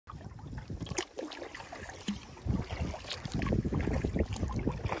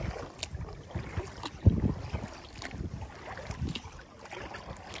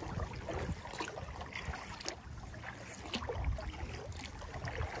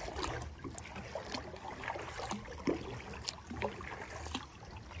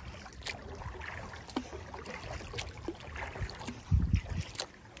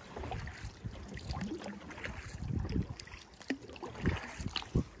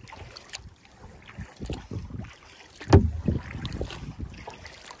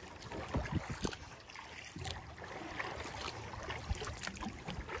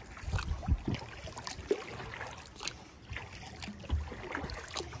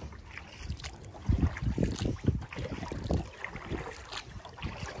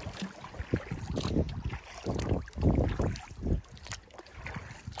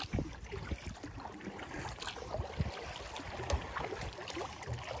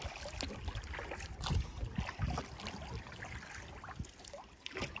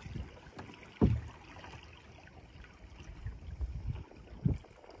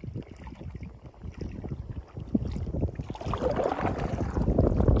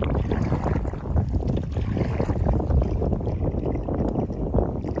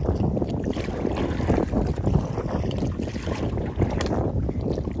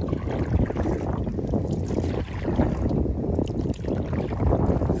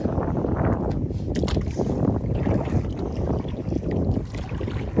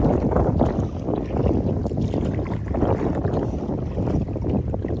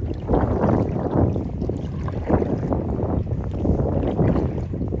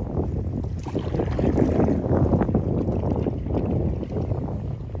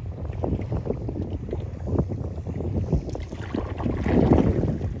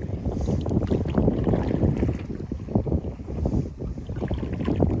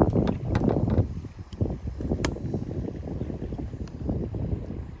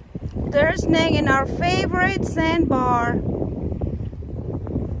Thursday in our favorite sandbar.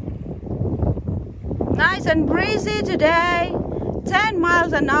 Nice and breezy today. 10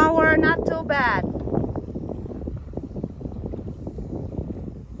 miles an hour, not too bad.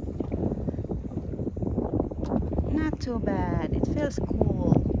 Not too bad. It feels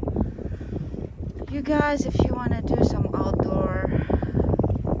cool. You guys, if you want to do some outdoor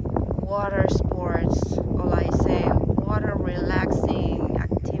water sports, all I say, water relaxing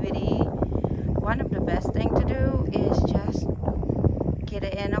activity, one of the best thing to do is just get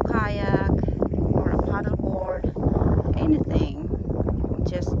in a kayak or a paddleboard, anything.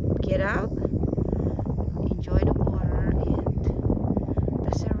 Just get out, enjoy the water and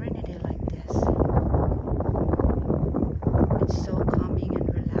the serenity like this. It's so calming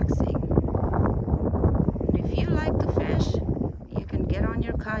and relaxing. And if you like to fish, you can get on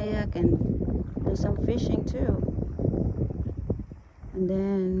your kayak and do some fishing too. And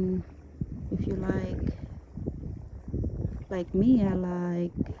then if you like me,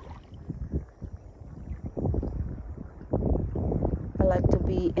 I like to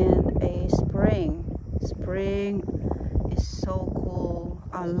be in a spring. Spring is so cool.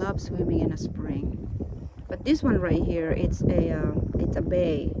 I love swimming in a spring. But this one right here, it's a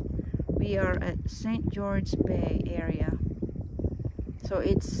bay. We are at St. George Bay area, so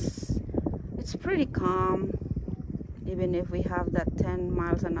it's pretty calm, even if we have that 10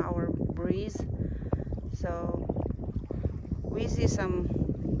 miles an hour breeze. So we see some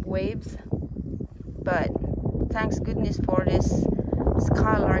waves, but thanks goodness for this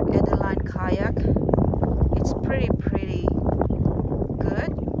Skylark Edeline kayak. It's pretty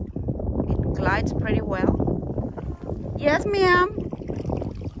good. It glides pretty well. Yes, ma'am.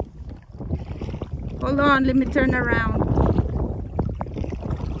 Hold on, let me turn around.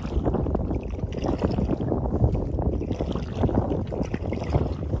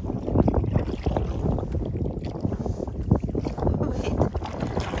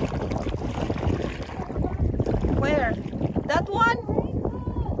 Where? That one?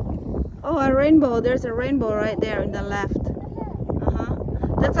 Oh, a rainbow. There's a rainbow right there in the left.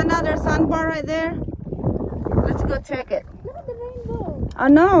 That's another sandbar right there. Let's go check it. Look at the rainbow. I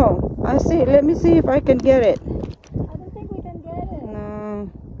know. I see. Let me see if I can get it. I don't think we can get it. No,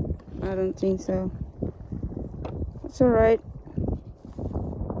 I don't think so. It's alright. I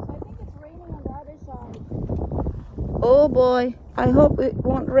think it's raining on the other side. Oh boy. I hope it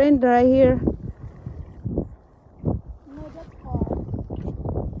won't rain right here. No, that's far.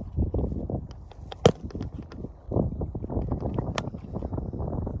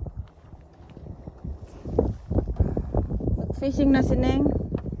 Fishing na si Neng.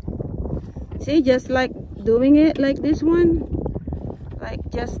 See, just like doing it like this one. Like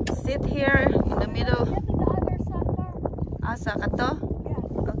just sit here in the middle. Get to the other sandbar. Asa ka to?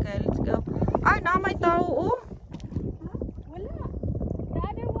 Yeah. Okay, let's go. Ay, na may tao. Oh. Huh? Wala. The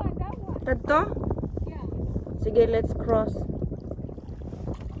other one, that one. Tadto? Yeah. Sige, let's cross.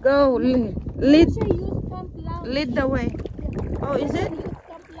 Go. Lead Siya youth camp lounge. lead the way. Yeah. Oh, is it? Youth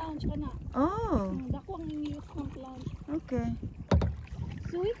camp lounge ka na. Oh, Dako ang youth camp lounge. okay.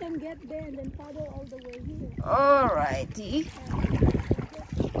 So we can get there and then paddle all the way here. Alrighty.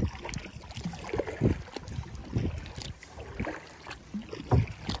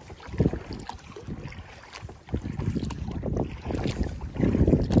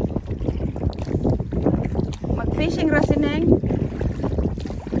 Mag-fishing ra si Neng.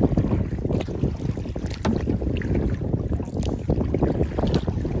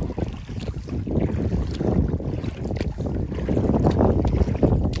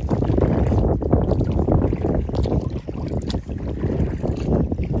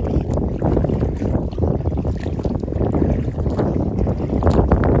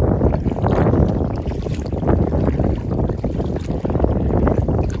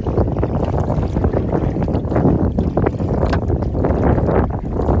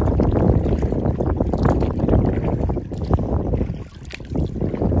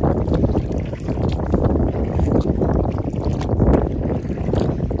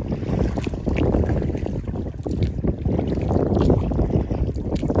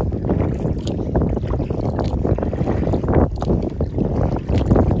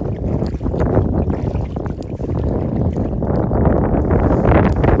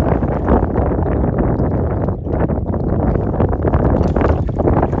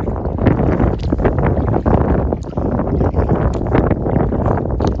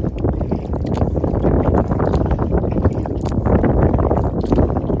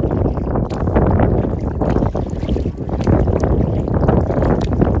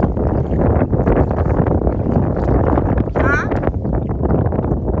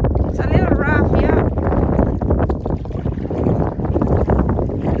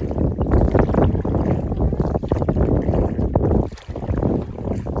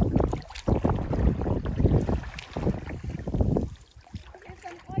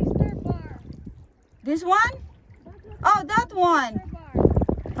 This one? Oh, that one.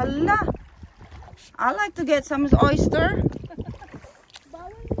 Hala. I like to get some oyster.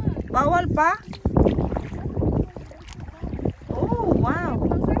 Bawal pa? Oh, wow.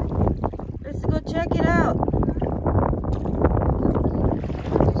 Let's go check it out.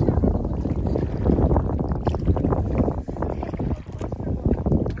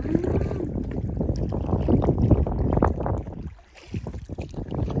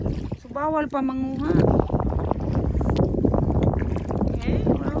 So, bawal pa manguha. Okay,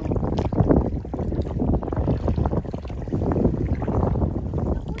 well.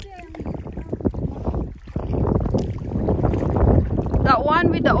 That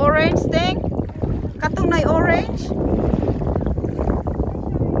one with the orange thing? Katong na orange?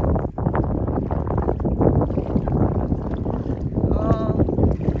 Oh.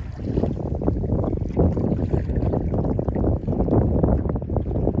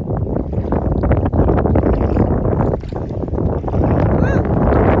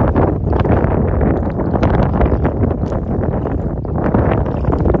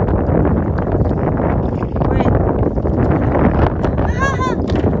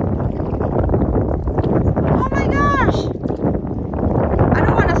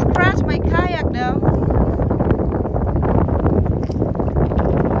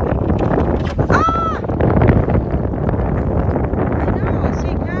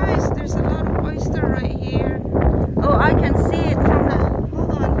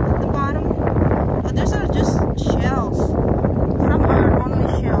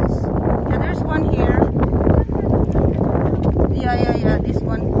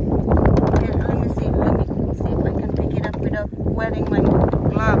 Wearing my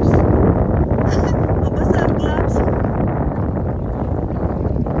gloves. Mabasa ang gloves.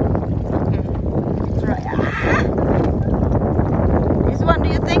 Okay, let's try. Ah! This one, do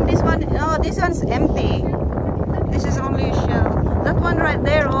you think this one? Oh, this one's empty. This is only a shell. That one right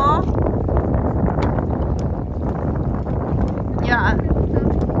there, oh. Yeah.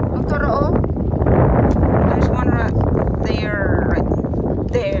 Doctor, oh. There's one right there, right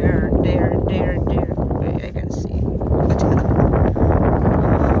there, there. I can see.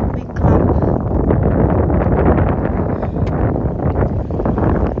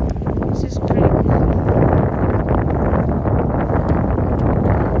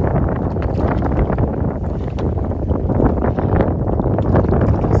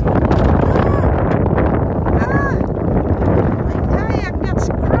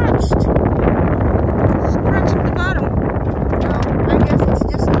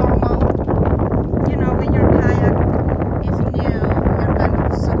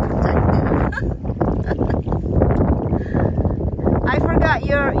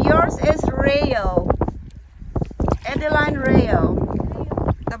 Yours is Rayo. Adeline Rayo.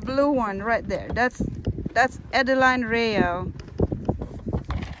 The blue one right there. That's Adeline Rayo.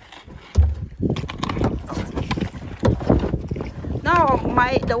 No,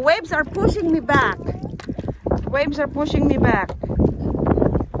 the waves are pushing me back. Waves are pushing me back.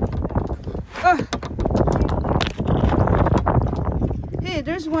 Ugh. Hey,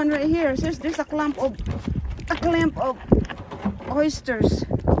 there's one right here. There's a clump of oysters.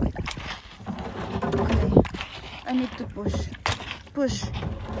 Okay, I need to push.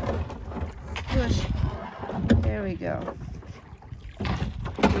 There we go.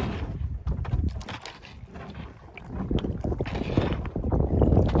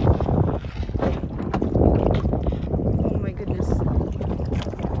 Oh my goodness.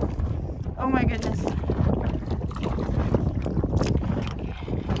 Oh my goodness.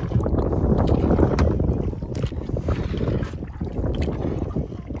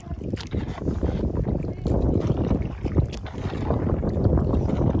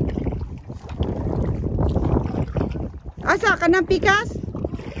 Asa ka ng pikas?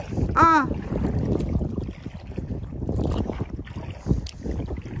 Ah.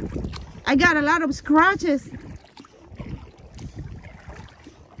 I got a lot of scratches.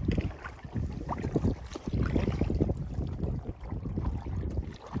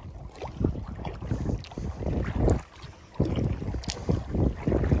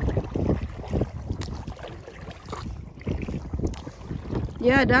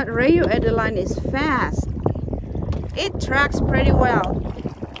 Yeah, that Rayo Adeline is fast. It tracks pretty well.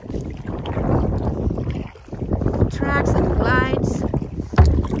 Tracks and glides.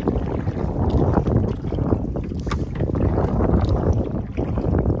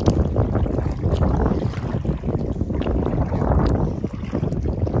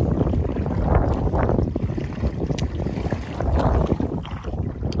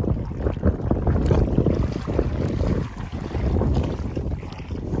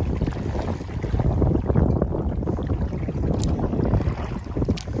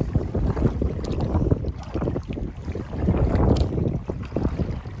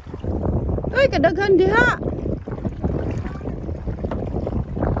 Uy, kadaghan diha.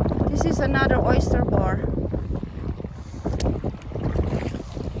 This is another oyster bar.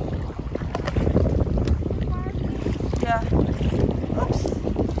 Yeah. Oops.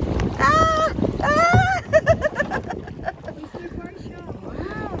 Ah! Ah!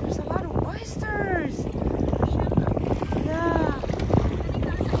 Wow, there's a lot of oysters. Yeah.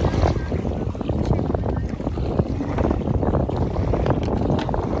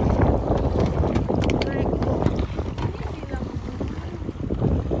 Very cool.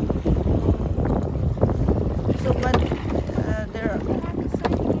 So, but there are,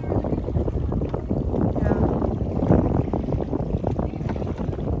 yeah.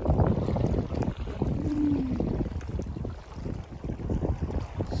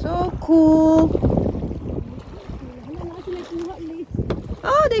 So cool.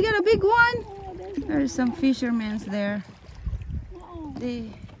 Oh, they got a big one. There's some fishermen there.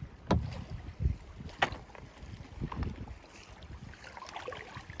 They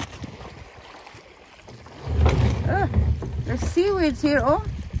there's seaweeds here, oh.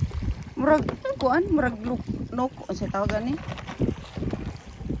 Murag kuan, murag loko sa tawagan ni.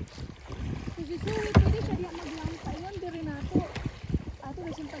 Kasi sulit pwede siya diya maglangkay. Yun diri nato. Ato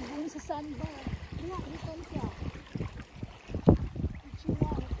na siyang tagbuhin sa sandbar. Diya, dito siya.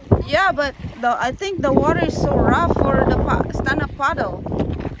 Yeah, but I think the water is so rough for the stand-up paddle.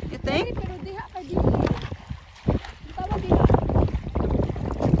 You think? Pero diha kay dito. Tawa diha.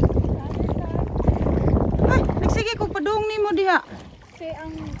 Ay, nagsige ko padung ni mo diha. Say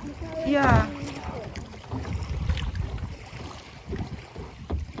ang Yeah.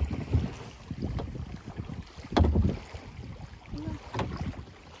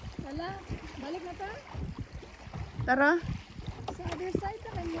 Wala, balik na ta. Tara. Sa other side ta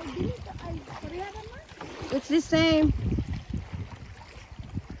kay mo dili ka ay pareha naman. It's the same.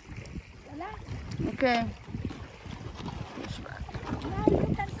 Wala. Okay. Now you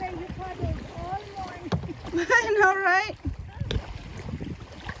can say you paddled all morning. I know, right?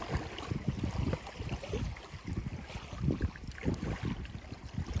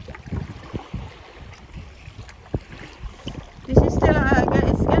 This is still,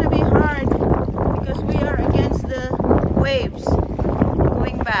 it's gonna be hard because we are against the waves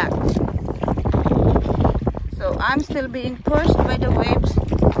going back. So I'm still being pushed by the waves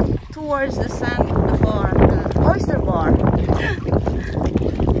towards the sand, the bar, the oyster bar.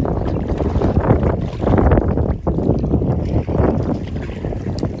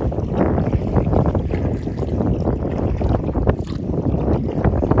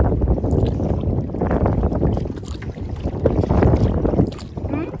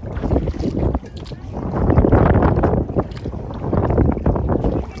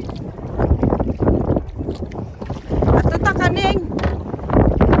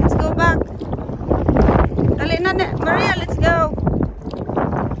 Let's go back.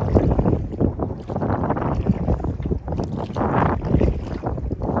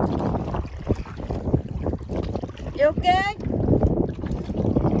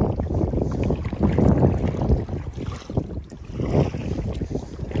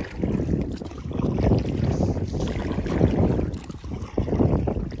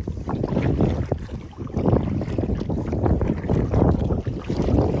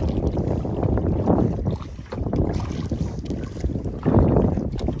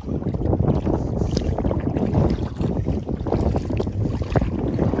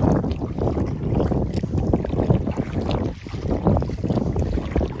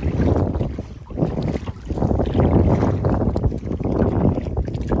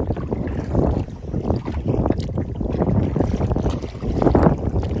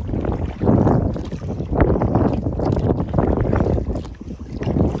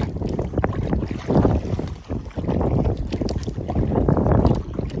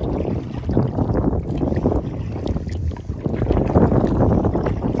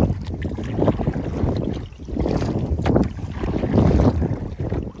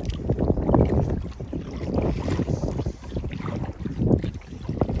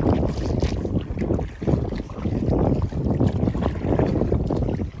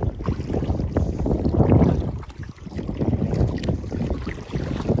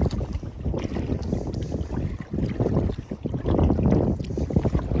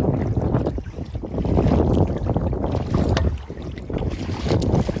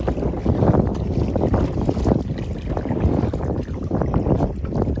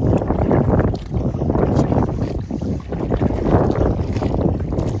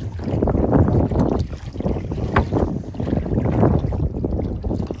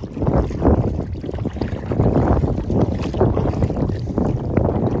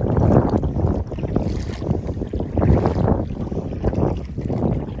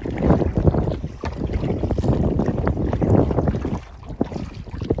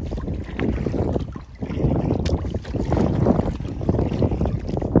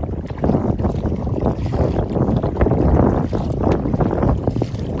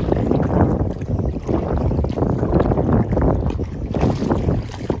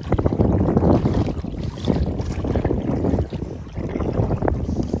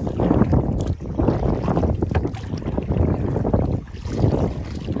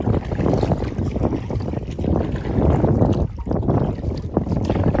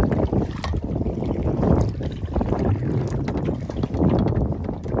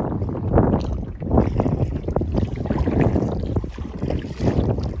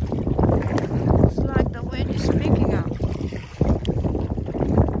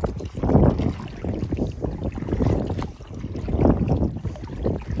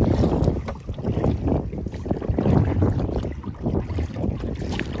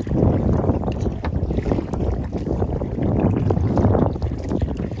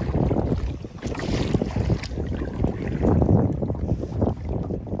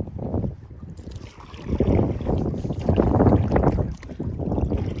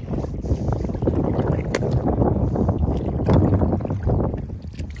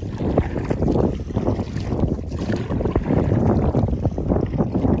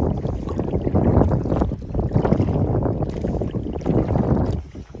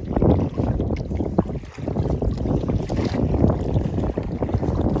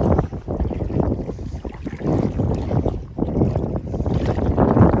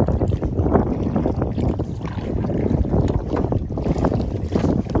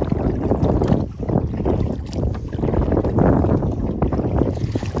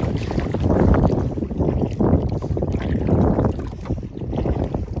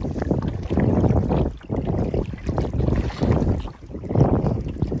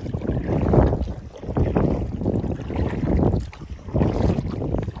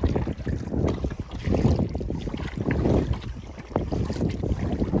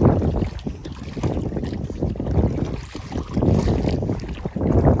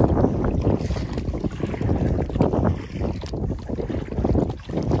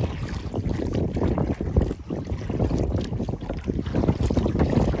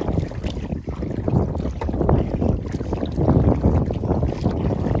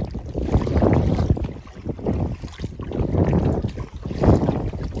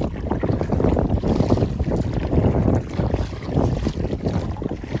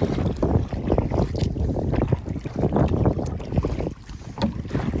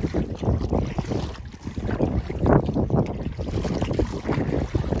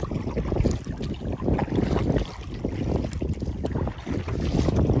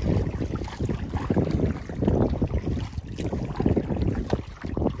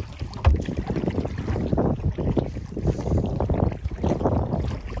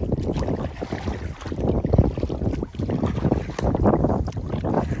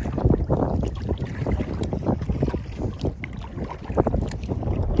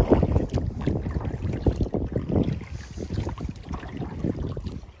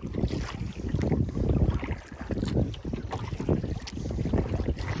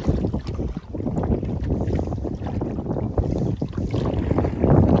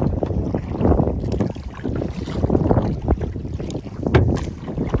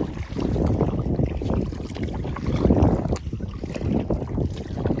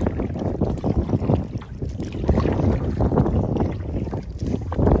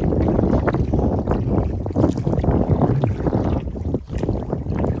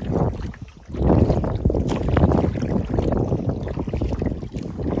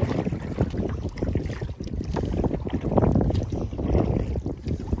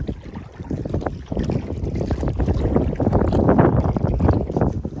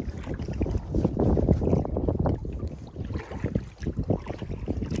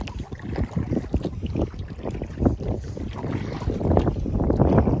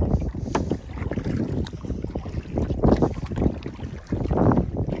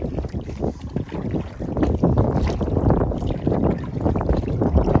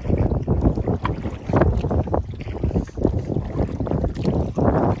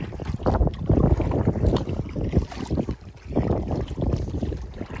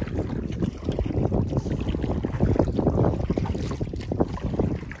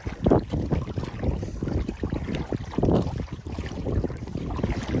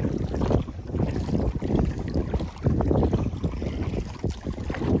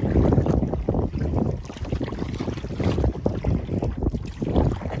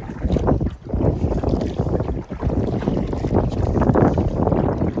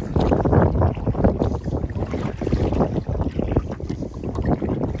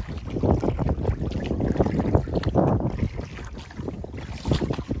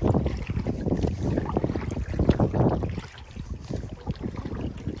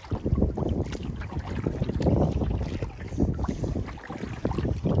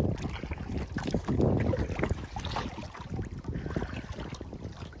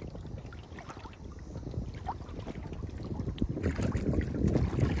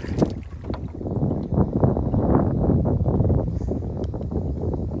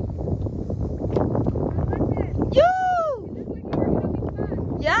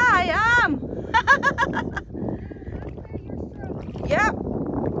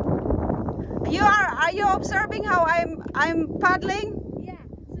 observing how I'm paddling? Yeah,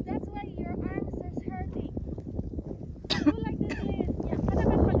 so that's why your arms are hurting. Do like this. Yeah,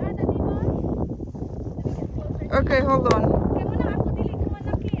 kanaman pag-ana ni mo. Let me get closer. Okay, hold on. Kaya muna ako dili ko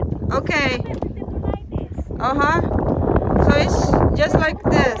manakit. Okay. Tendonitis. Uh-huh. So it's just like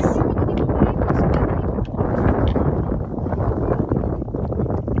this.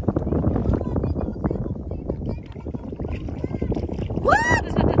 What?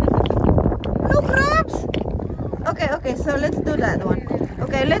 No crabs? Okay, so let's do that one.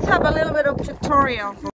 Okay, let's have a little bit of tutorial.